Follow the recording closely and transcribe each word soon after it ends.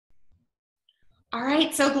All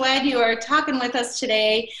right, so glad you are talking with us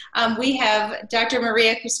today. We have Dr.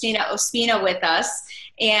 Maria Christina Ospina with us,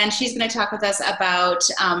 and she's going to talk with us about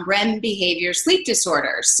REM behavior sleep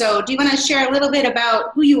disorder. So do you want to share a little bit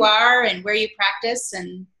about who you are and where you practice?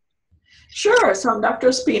 Sure. So I'm Dr.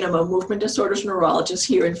 Ospina. I'm a movement disorders neurologist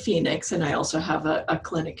here in Phoenix, and I also have a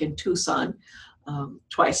clinic in Tucson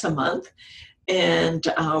twice a month. And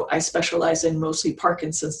I specialize in mostly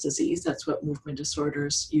Parkinson's disease. That's what movement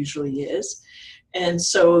disorders usually is. And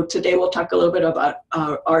so today we'll talk a little bit about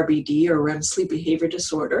RBD, or REM Sleep Behavior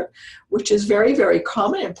Disorder, which is very, very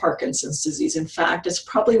common in Parkinson's disease. In fact, it's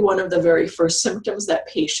probably one of the very first symptoms that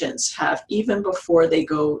patients have even before they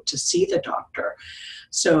go to see the doctor.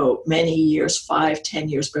 So many years, 5, 10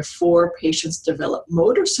 years before patients develop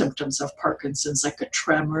motor symptoms of Parkinson's, like a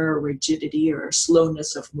tremor, rigidity, or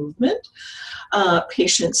slowness of movement,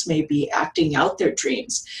 patients may be acting out their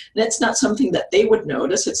dreams. And it's not something that they would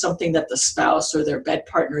notice. It's something that the spouse or their bed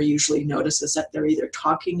partner usually notices, that they're either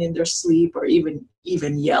talking in their sleep or even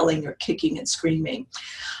yelling or kicking and screaming.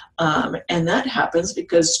 And that happens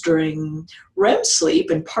because during REM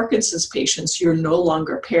sleep in Parkinson's patients, you're no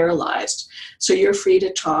longer paralyzed. So you're free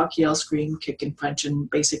to talk, yell, scream, kick, and punch, and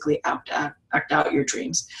basically act out your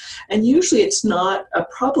dreams. And usually it's not a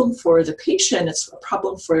problem for the patient, it's a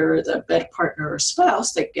problem for the bed partner or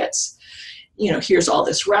spouse that gets, hears all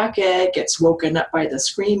this racket, gets woken up by the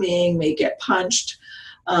screaming, may get punched.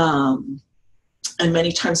 And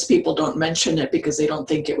many times people don't mention it because they don't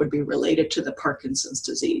think it would be related to the Parkinson's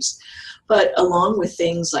disease. But along with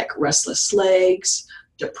things like restless legs,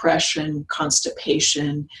 depression,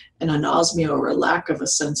 constipation, and anosmia, or a lack of a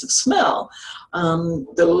sense of smell,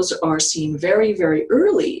 those are seen very, very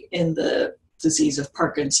early in the disease of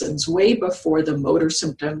Parkinson's, way before the motor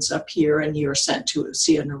symptoms appear and you're sent to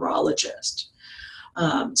see a neurologist.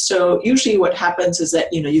 So usually what happens is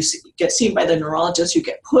that, you get seen by the neurologist, you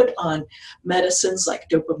get put on medicines like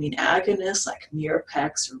dopamine agonists, like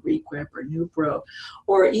Mirapex or Requip or Nupro,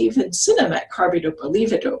 or even Sinemet, carbidopa,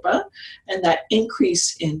 levodopa, and that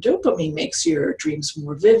increase in dopamine makes your dreams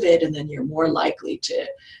more vivid, and then you're more likely to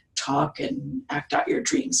talk and act out your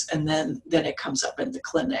dreams. And then it comes up in the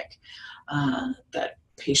clinic that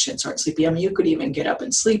patients aren't sleepy. I mean, you could even get up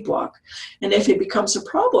and sleepwalk. And if it becomes a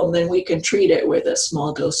problem, then we can treat it with a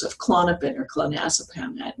small dose of Klonopin or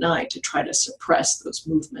clonazepam at night to try to suppress those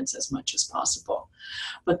movements as much as possible.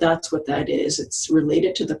 But that's what that is. It's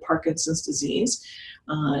related to the Parkinson's disease.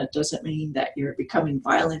 It doesn't mean that you're becoming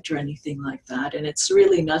violent or anything like that. And it's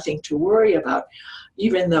really nothing to worry about,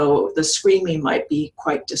 even though the screaming might be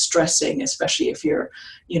quite distressing, especially if you're,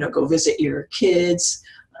 go visit your kids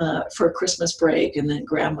for Christmas break, and then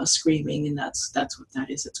grandma screaming, and that's what that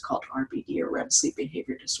is. It's called RBD, or REM Sleep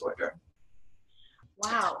Behavior Disorder.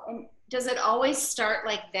 Wow. And does it always start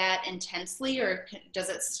like that intensely, or does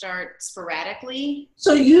it start sporadically?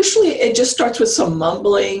 So usually it just starts with some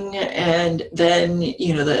mumbling, and then,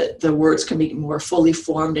 the words can be more fully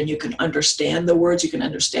formed and you can understand the words, you can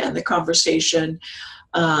understand the conversation.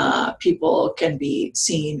 People can be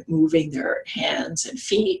seen moving their hands and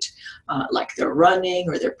feet, like they're running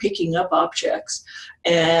or they're picking up objects.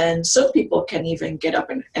 And some people can even get up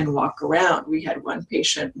and walk around. We had one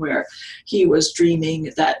patient where he was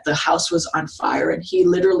dreaming that the house was on fire, and he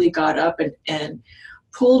literally got up and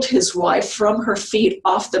pulled his wife from her feet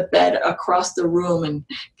off the bed across the room and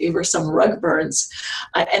gave her some rug burns.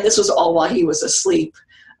 And this was all while he was asleep.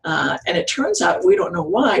 And it turns out, we don't know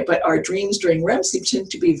why, but our dreams during REM sleep tend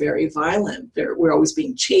to be very violent. We're always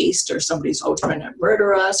being chased, or somebody's always trying to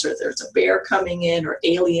murder us, or there's a bear coming in, or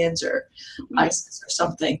aliens, or ISIS or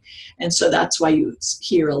something. And so that's why you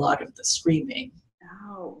hear a lot of the screaming.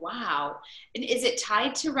 Oh, wow. And is it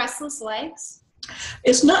tied to restless legs?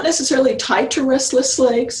 It's not necessarily tied to restless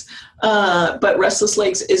legs, but restless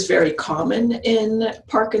legs is very common in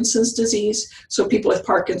Parkinson's disease. So people with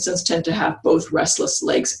Parkinson's tend to have both restless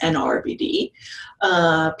legs and RBD.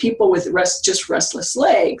 People with just restless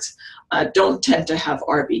legs don't tend to have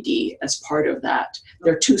RBD as part of that.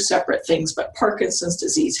 They're two separate things, but Parkinson's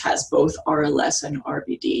disease has both RLS and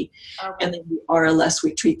RBD. Okay. And then the RLS,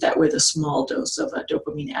 we treat that with a small dose of a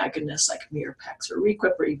dopamine agonist like Mirapex or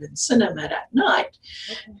Requip or even Sinemet at night.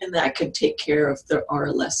 Okay. And that can take care of the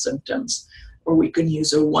RLS symptoms. Or we can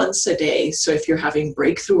use a once a day. So if you're having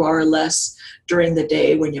breakthrough RLS during the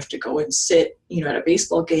day when you have to go and sit, at a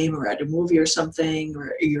baseball game or at a movie or something,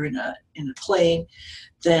 or you're in a plane,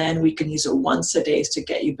 then we can use a once a day to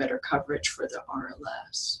get you better coverage for the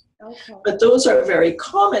RLS. Okay. But those are very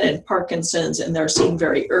common in Parkinson's, and they're seen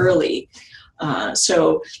very early.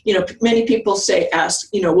 So, many people ask,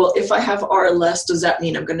 well, if I have RLS, does that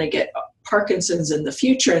mean I'm going to get Parkinson's in the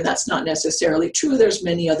future, and that's not necessarily true. There's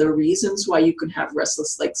many other reasons why you can have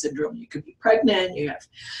restless leg syndrome. You could be pregnant, you have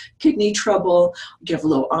kidney trouble, you have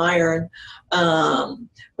low iron,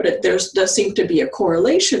 but there does seem to be a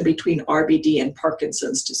correlation between RBD and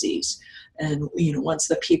Parkinson's disease. And once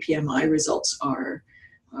the PPMI results are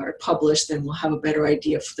published, then we'll have a better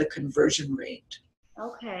idea for the conversion rate.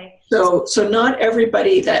 Okay. So not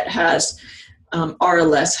everybody that has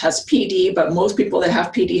RLS has PD, but most people that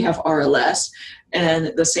have PD have RLS.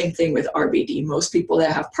 And the same thing with RBD. Most people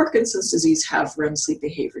that have Parkinson's disease have REM sleep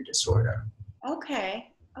behavior disorder. Okay.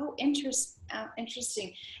 Oh,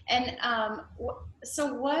 interesting. And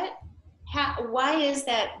so why is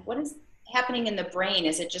that? What is happening in the brain?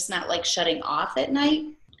 Is it just not like shutting off at night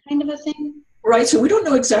kind of a thing? Right. So we don't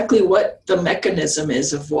know exactly what the mechanism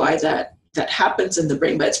is of why that happens in the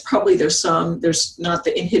brain, but it's probably there's not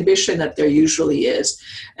the inhibition that there usually is,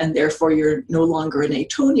 and therefore you're no longer in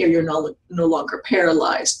atonia, you're no longer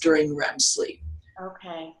paralyzed during REM sleep.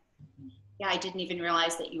 Okay. Yeah, I didn't even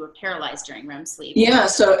realize that you were paralyzed during REM sleep. Yeah,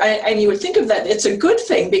 so and you would think of that, it's a good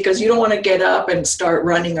thing because you don't want to get up and start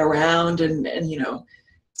running around and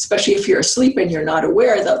especially if you're asleep and you're not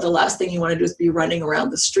aware, that the last thing you want to do is be running around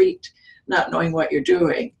the street not knowing what you're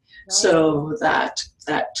doing. Right. So that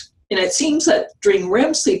and it seems that during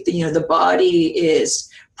REM sleep, the body is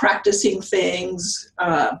practicing things,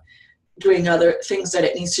 doing other things that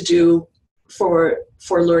it needs to do for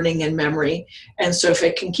learning and memory. And so if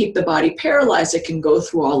it can keep the body paralyzed, it can go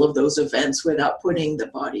through all of those events without putting the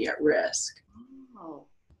body at risk. Oh,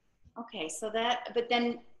 okay.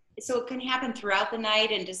 So it can happen throughout the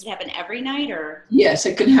night, and does it happen every night or? Yes,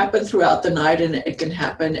 it can happen throughout the night, and it can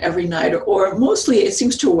happen every night, or mostly it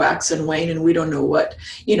seems to wax and wane, and we don't know what,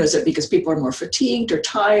 is it because people are more fatigued or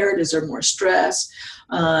tired? Is there more stress?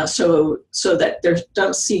 So that there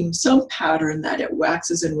does seem some pattern that it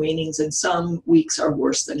waxes and wanings, and some weeks are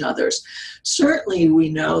worse than others. Certainly we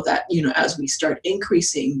know that, as we start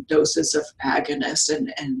increasing doses of agonist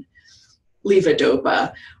and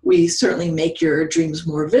levodopa, we certainly make your dreams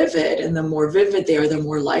more vivid, and the more vivid they are, the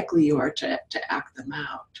more likely you are to act them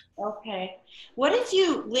out. Okay. What if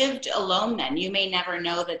you lived alone then? You may never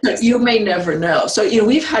know that. You may never know. So,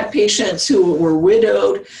 we've had patients who were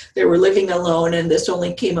widowed, they were living alone, and this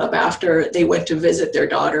only came up after they went to visit their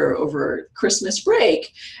daughter over Christmas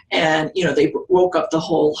break, and, they woke up the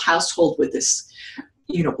whole household with this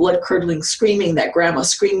blood-curdling screaming, that grandma's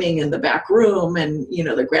screaming in the back room, and,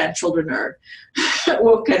 the grandchildren are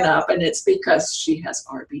woken up, and it's because she has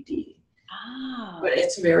RBD. Oh. But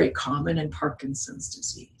it's very common in Parkinson's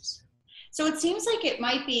disease. So it seems like it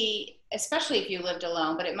might be, especially if you lived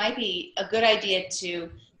alone, but it might be a good idea to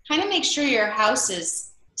kind of make sure your house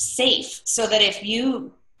is safe so that if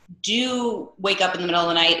you do wake up in the middle of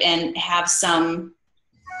the night and have some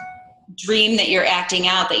dream that you're acting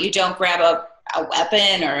out, that you don't grab a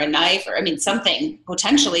weapon or a knife or, something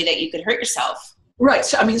potentially that you could hurt yourself. Right.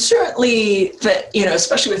 So, certainly that,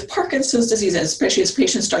 especially with Parkinson's disease, and especially as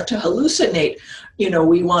patients start to hallucinate,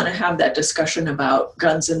 we want to have that discussion about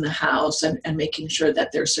guns in the house and making sure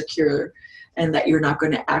that they're secure and that you're not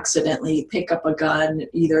going to accidentally pick up a gun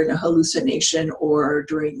either in a hallucination or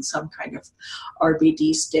during some kind of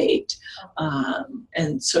RBD state.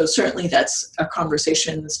 And so certainly that's a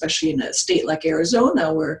conversation, especially in a state like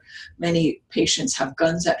Arizona, where many patients have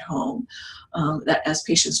guns at home, that as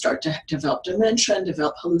patients start to develop dementia and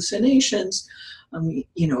develop hallucinations,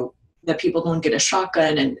 that people don't get a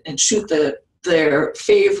shotgun and shoot their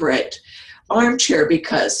favorite armchair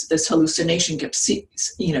because this hallucination kept sitting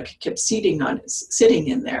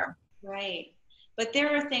in there. Right. But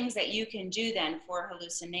there are things that you can do then for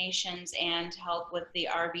hallucinations and help with the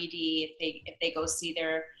RBD if they go see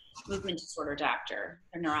their movement disorder doctor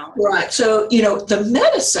or neurologist. Right. So, the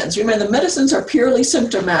medicines, remember, the medicines are purely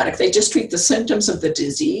symptomatic. They just treat the symptoms of the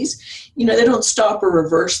disease. They don't stop or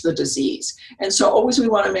reverse the disease. And so always we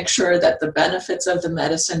want to make sure that the benefits of the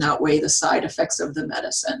medicine outweigh the side effects of the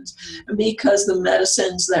medicines. Mm-hmm. Because the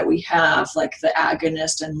medicines that we have, like the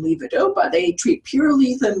agonist and levodopa, they treat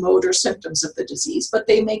purely the motor symptoms of the disease, but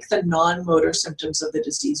they make the non-motor symptoms of the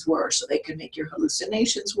disease worse. So they can make your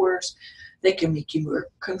hallucinations worse. They can make you more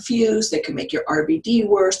confused. They can make your RBD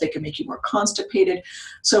worse. They can make you more constipated.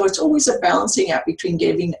 So it's always a balancing act between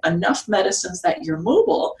giving enough medicines that you're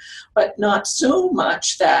mobile, but not so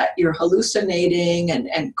much that you're hallucinating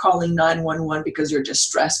and calling 911 because you're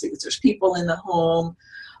distressed because there's people in the home,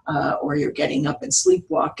 or you're getting up and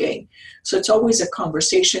sleepwalking. So it's always a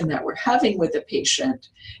conversation that we're having with the patient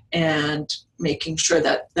and making sure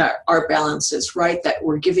that our balance is right, that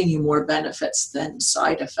we're giving you more benefits than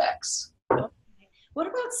side effects. What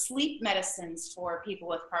about sleep medicines for people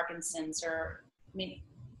with Parkinson's? Or, I mean,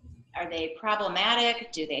 are they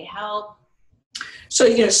problematic? Do they help?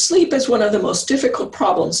 So, sleep is one of the most difficult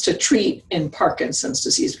problems to treat in Parkinson's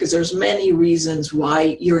disease because there's many reasons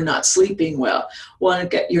why you're not sleeping well. One,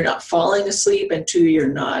 you're not falling asleep, and two, you're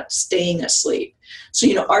not staying asleep. So,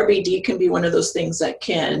 RBD can be one of those things that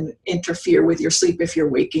can interfere with your sleep if you're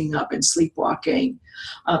waking up and sleepwalking.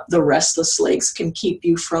 The restless legs can keep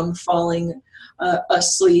you from falling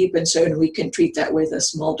asleep, and so we can treat that with a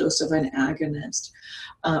small dose of an agonist.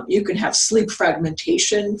 You can have sleep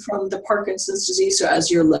fragmentation from the Parkinson's disease. So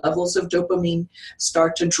as your levels of dopamine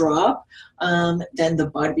start to drop, then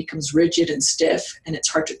the body becomes rigid and stiff, and it's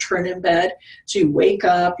hard to turn in bed. So you wake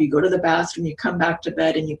up, you go to the bathroom, you come back to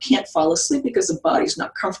bed, and you can't fall asleep because the body's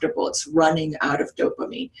not comfortable. It's running out of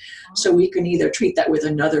dopamine. So we can either treat that with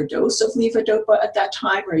another dose of levodopa at that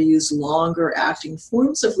time, or use longer acting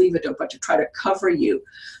forms of levodopa to try to cover you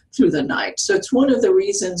through the night. So it's one of the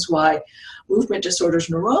reasons why movement disorders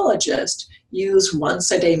neurologists use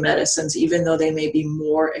once-a-day medicines, even though they may be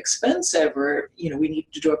more expensive, or we need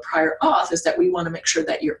to do a prior auth, is that we want to make sure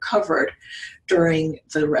that you're covered during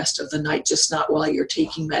the rest of the night, just not while you're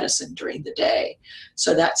taking medicine during the day.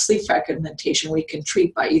 So that sleep fragmentation we can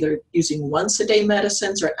treat by either using once-a-day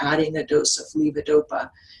medicines or adding a dose of levodopa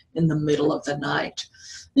in the middle of the night.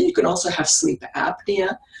 Then you can also have sleep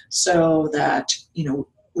apnea, so that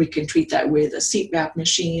we can treat that with a CPAP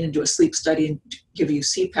machine and do a sleep study and give you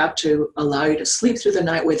CPAP to allow you to sleep through the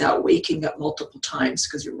night without waking up multiple times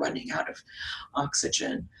because you're running out of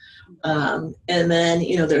oxygen. And then,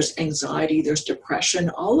 there's anxiety, there's depression.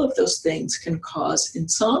 All of those things can cause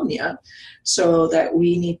insomnia, so that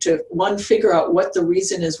we need to, one, figure out what the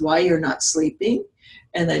reason is why you're not sleeping,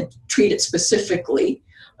 and then treat it specifically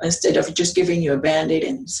instead of just giving you a Band-Aid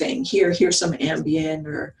and saying, here's some Ambien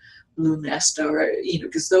or Lunesta, or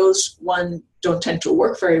because those, one, don't tend to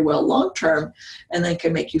work very well long term, and then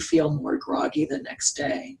can make you feel more groggy the next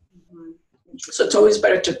day. Mm-hmm. So it's always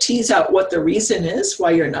better to tease out what the reason is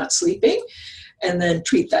why you're not sleeping, and then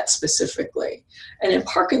treat that specifically. And in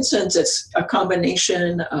Parkinson's, it's a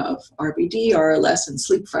combination of RBD, RLS, and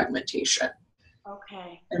sleep fragmentation.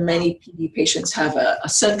 Okay. And many PD patients have a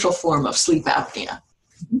central form of sleep apnea.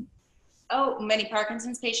 Mm-hmm. Oh, many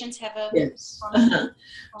Parkinson's patients have a... Yes. Uh-huh.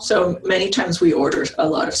 So many times we order a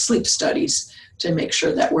lot of sleep studies to make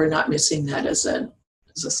sure that we're not missing that as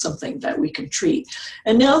something that we can treat.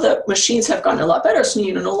 And now the machines have gotten a lot better, so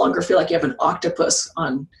you no longer feel like you have an octopus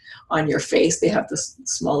on your face. They have this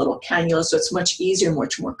small little cannula, so it's much easier,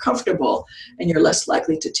 much more comfortable, and you're less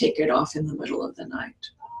likely to take it off in the middle of the night.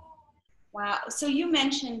 Wow. So you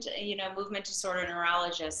mentioned, movement disorder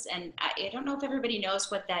neurologists, and I don't know if everybody knows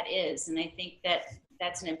what that is. And I think that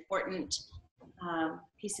that's an important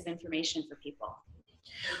piece of information for people.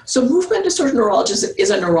 So movement disorder neurologist is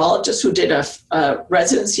a neurologist who did a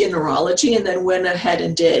residency in neurology and then went ahead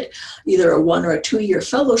and did either a 1 or a 2-year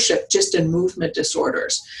fellowship just in movement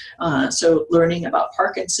disorders. So learning about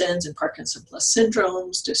Parkinson's and Parkinson plus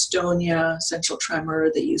syndromes, dystonia, essential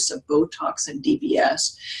tremor, the use of Botox and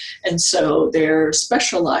DBS. And so they're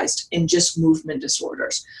specialized in just movement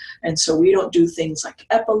disorders. And so we don't do things like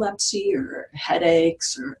epilepsy or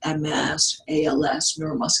headaches or MS, ALS,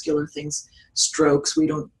 neuromuscular things, strokes. We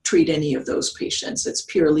don't treat any of those patients. It's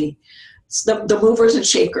purely the movers and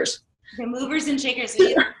shakers. The movers and shakers.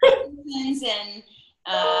 Parkinson's and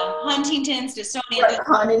Huntington's, dystonia. Right,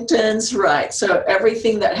 Huntington's, right. So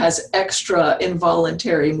everything that has extra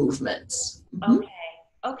involuntary movements. Mm-hmm.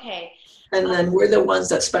 Okay. And then we're the ones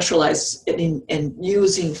that specialize in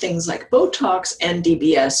using things like Botox and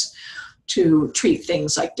DBS to treat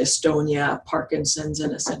things like dystonia, Parkinson's,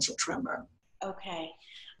 and essential tremor. Okay,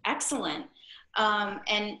 excellent.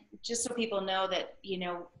 And just so people know that,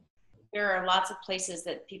 there are lots of places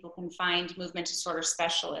that people can find movement disorder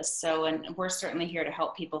specialists. So, and we're certainly here to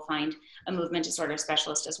help people find a movement disorder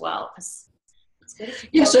specialist as well.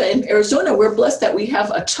 Yeah, so in Arizona, we're blessed that we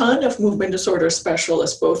have a ton of movement disorder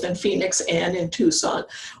specialists, both in Phoenix and in Tucson,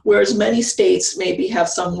 whereas many states maybe have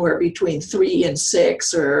somewhere between 3 and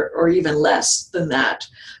 6 or even less than that.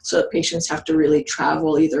 So patients have to really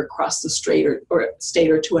travel either across the state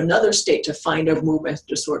or to another state to find a movement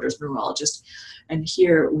disorders neurologist. And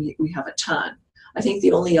here we have a ton. I think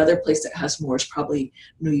the only other place that has more is probably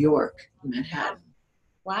New York, Manhattan.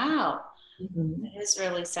 Wow. Mm-hmm. It is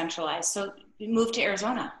really centralized. So you moved to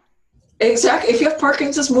Arizona. Exactly. If you have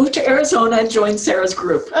Parkinson's, move to Arizona and join Sarah's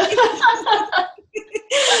group.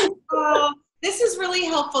 This is really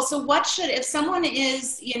helpful. So if someone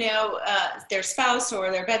is, their spouse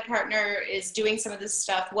or their bed partner is doing some of this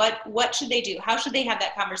stuff, what should they do? How should they have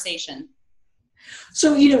that conversation?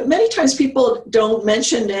 So, many times people don't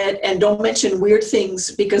mention it and don't mention weird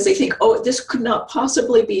things because they think, oh, this could not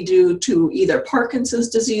possibly be due to either Parkinson's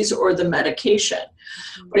disease or the medication.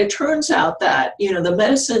 But it turns out that, the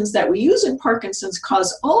medicines that we use in Parkinson's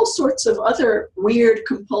cause all sorts of other weird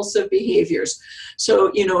compulsive behaviors.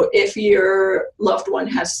 So, if your loved one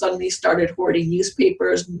has suddenly started hoarding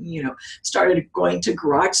newspapers, started going to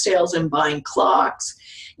garage sales and buying clocks,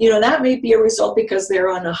 that may be a result because they're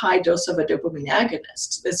on a high dose of a dopamine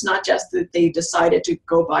agonist. It's not just that they decided to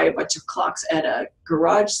go buy a bunch of clocks at a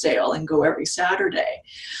garage sale and go every Saturday.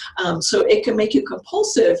 So it can make you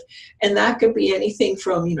compulsive, and that could be anything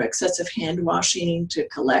from, excessive hand washing to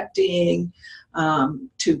collecting,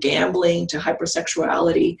 to gambling, to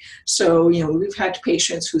hypersexuality. So, we've had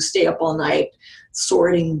patients who stay up all night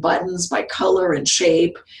sorting buttons by color and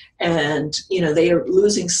shape, and, they are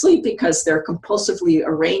losing sleep because they're compulsively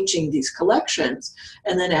arranging these collections.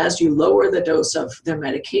 And then as you lower the dose of their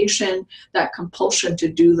medication, that compulsion to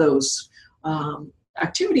do those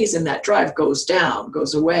activities and that drive goes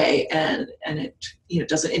away, and it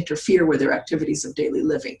doesn't interfere with their activities of daily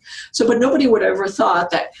living. So, but nobody would ever thought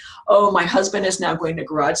that, oh, my husband is now going to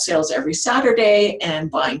garage sales every Saturday and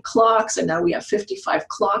buying clocks, and now we have 55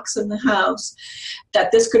 clocks in the house,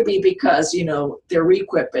 that this could be because, their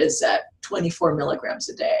requip is at 24 milligrams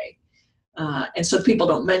a day. And so people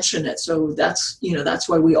don't mention it. So that's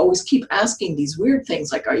why we always keep asking these weird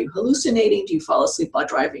things like, are you hallucinating? Do you fall asleep while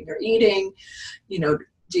driving or eating? Do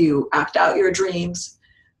you act out your dreams?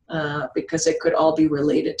 Because it could all be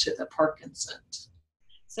related to the Parkinson's.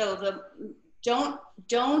 So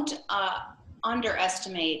don't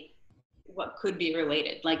underestimate what could be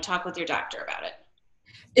related. Like, talk with your doctor about it.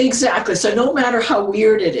 Exactly. So no matter how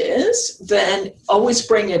weird it is, then always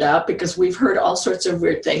bring it up, because we've heard all sorts of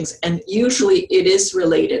weird things. And usually it is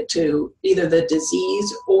related to either the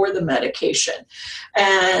disease or the medication.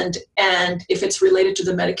 And if it's related to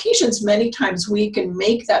the medications, many times we can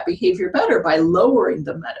make that behavior better by lowering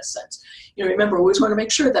the medicines. Remember, we always want to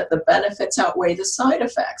make sure that the benefits outweigh the side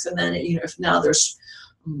effects. And then, if now there's,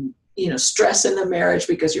 stress in the marriage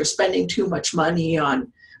because you're spending too much money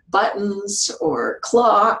on buttons or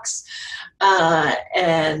clocks,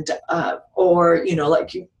 or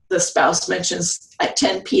like the spouse mentions at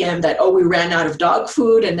 10 p.m. that, oh, we ran out of dog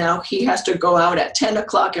food, and now he has to go out at 10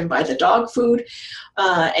 o'clock and buy the dog food,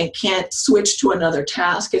 and can't switch to another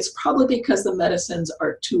task. It's probably because the medicines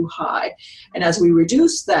are too high. And as we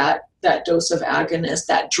reduce that dose of agonist,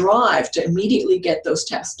 that drive to immediately get those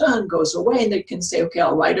tasks done goes away, and they can say, okay,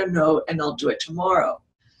 I'll write a note and I'll do it tomorrow.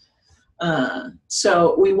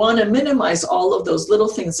 So we want to minimize all of those little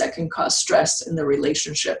things that can cause stress in the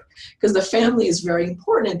relationship, because the family is very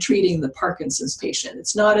important in treating the Parkinson's patient.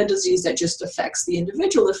 It's not a disease that just affects the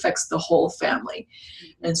individual, it affects the whole family.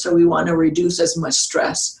 And so we want to reduce as much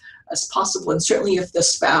stress as possible. And certainly if the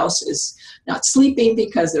spouse is not sleeping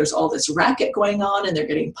because there's all this racket going on and they're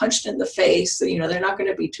getting punched in the face, they're not going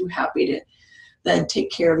to be too happy to then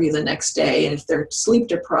take care of you the next day. And if they're sleep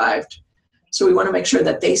deprived, so we want to make sure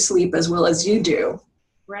that they sleep as well as you do.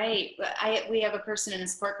 Right. We have a person in a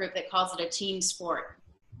support group that calls it a team sport.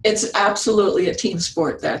 It's absolutely a team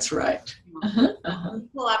sport. That's right.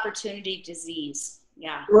 Equal opportunity disease.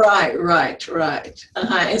 Yeah. Right.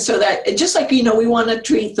 And so that, just like, we want to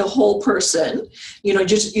treat the whole person, you don't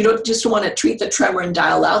just want to treat the tremor and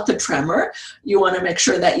dial out the tremor. You want to make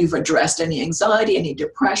sure that you've addressed any anxiety, any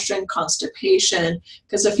depression, constipation,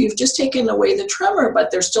 because if you've just taken away the tremor, but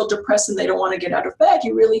they're still depressed and they don't want to get out of bed,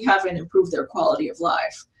 you really haven't improved their quality of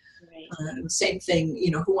life. Right. Same thing,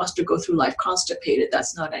 who wants to go through life constipated?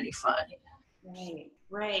 That's not any fun.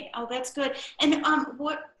 Right. Oh, that's good. And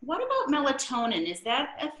what about melatonin? Is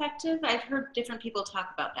that effective? I've heard different people talk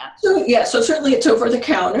about that. So certainly it's over the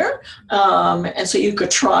counter. And so you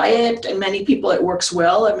could try it. And many people, it works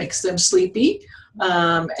well. It makes them sleepy.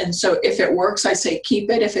 And so if it works, I say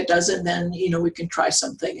keep it. If it doesn't, then, we can try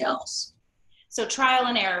something else. So trial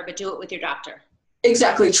and error, but do it with your doctor.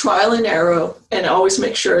 Exactly, trial and error, and always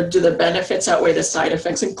make sure, do the benefits outweigh the side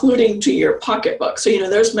effects, including to your pocketbook. So,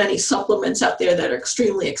 there's many supplements out there that are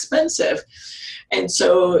extremely expensive. And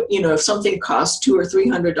so, if something costs $200 or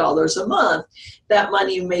 $300 a month, that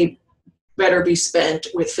money may better be spent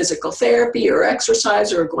with physical therapy or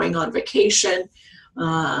exercise or going on vacation.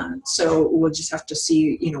 So we'll just have to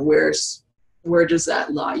see, where does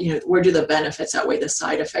that lie? Where do the benefits outweigh the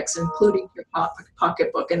side effects, including your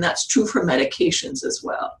pocketbook? And that's true for medications as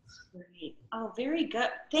well. Great. Oh, very good.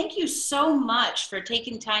 Thank you so much for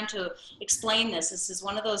taking time to explain this. This is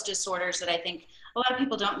one of those disorders that I think a lot of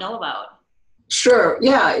people don't know about. Sure.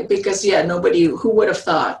 Yeah. Because nobody who would have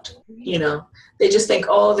thought, they just think,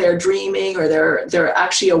 oh, they're dreaming or they're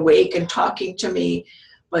actually awake and talking to me.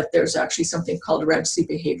 But there's actually something called REM sleep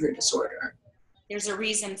behavior disorder. There's a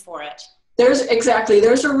reason for it. There's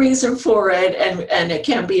a reason for it, and it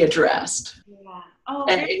can be addressed. Yeah. Oh,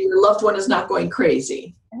 and your loved one is not going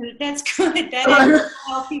crazy. That's good. That is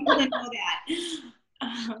help people to know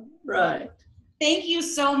that. Right. Thank you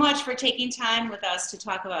so much for taking time with us to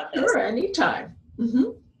talk about this. Sure, anytime. Mm-hmm.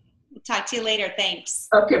 We'll talk to you later. Thanks.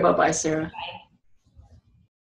 Okay, bye-bye, Sarah. Bye.